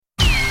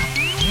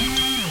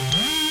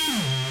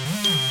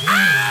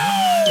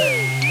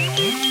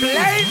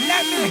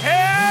and the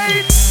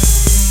hate.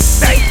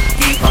 They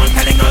keep on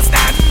telling us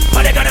that,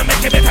 but they gonna make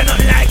it better,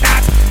 nothing like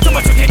that. Too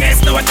much wickedness,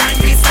 no time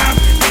to stop.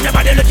 Ain't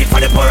nobody looking for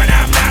the poor and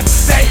I'm not.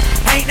 They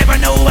ain't never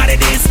know what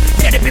it is.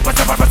 Yeah, the people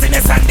suffer from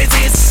sickness and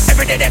disease.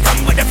 Every day they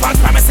come with the false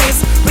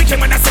promises. Wicked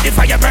when I see the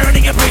fire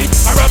burning your breed.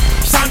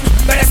 Corruption,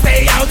 better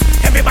stay out.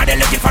 Everybody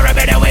looking for a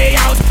better way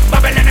out.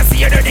 Babylon, I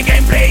see a dirty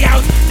game play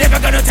out. Never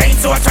gonna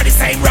change, so I try the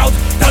same route.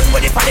 Done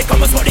with the folly,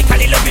 come what they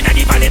call it. Loving at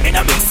the valley, me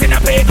no mix in a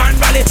pagan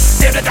valley.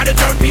 Devil gotta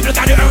turn, people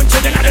gotta earn,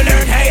 children gotta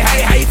learn. Hey,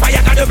 hey, hey,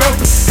 fire gotta burn.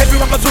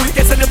 Everyone goes through it,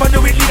 yes, and never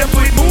do it. Lead them to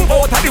it, move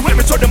out of the way,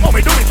 me show them how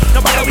we do it. No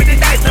matter with the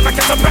dice, never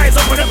get surprised.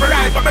 Open up your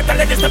eyes, but better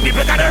let this, the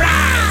people gotta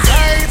rise.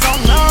 They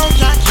don't know,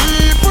 can't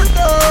keep it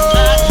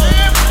up.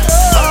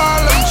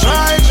 All them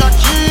try to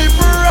keep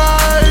it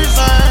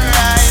rising.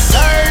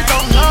 They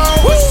don't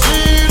know, we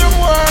see them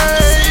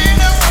way.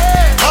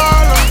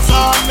 All them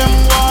talk, them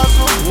was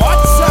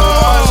what's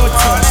up.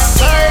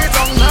 They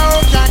don't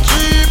know, can't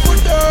keep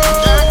it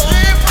up.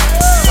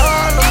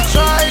 All them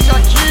try to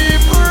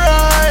keep it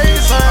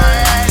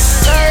rising.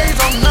 They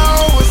don't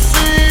know, we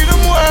see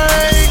them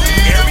way.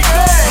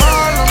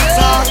 All them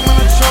talk,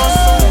 man, trust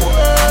them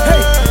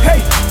way. Hey,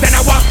 then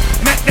I walk,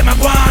 make them a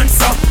go on,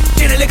 so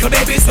kill the little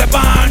babies we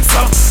born,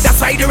 so that's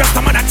why the rest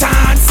of them on a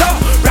chance, so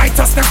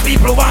righteousness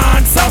people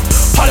want, so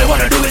all they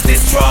wanna do is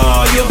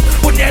destroy you,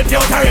 wouldn't help you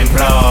out or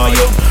employ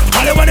you.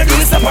 All they wanna do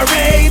is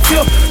separate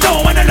you,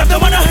 don't wanna love, they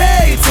wanna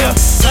hate you.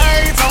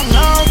 They don't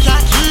know,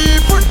 can't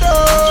keep it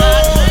up.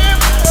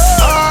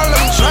 All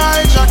them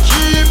try to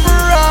keep it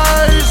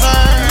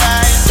rising.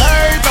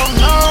 They don't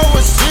know,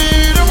 we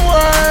see them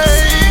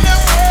way.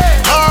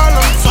 All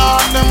them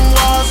talk, them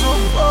was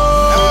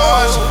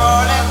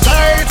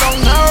they don't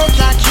know,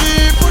 can't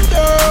keep it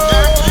up.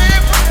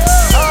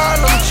 All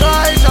them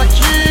try to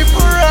keep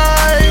it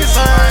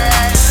rising.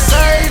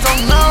 They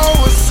don't know,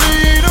 we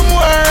see them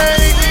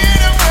way.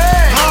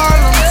 All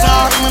them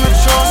talk, man, I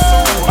trust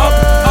them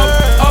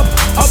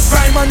Up,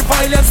 crime and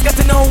violence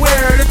getting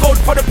nowhere. Look out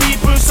for the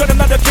people, so them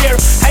not care.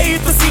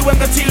 Hate to see when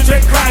the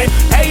children cry,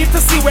 hate to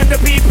see when the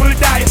people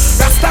die.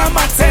 Rasta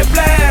man say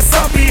bless, so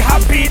be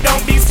happy,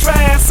 don't be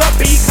stressed, so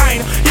be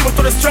kind, even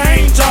to the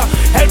stranger.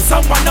 Help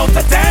someone out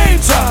the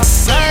danger.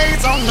 They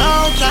don't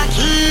know, can't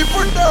keep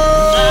it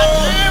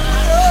up.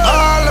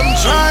 All them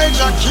try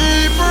to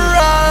keep it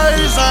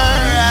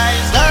rising.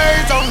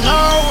 They don't know.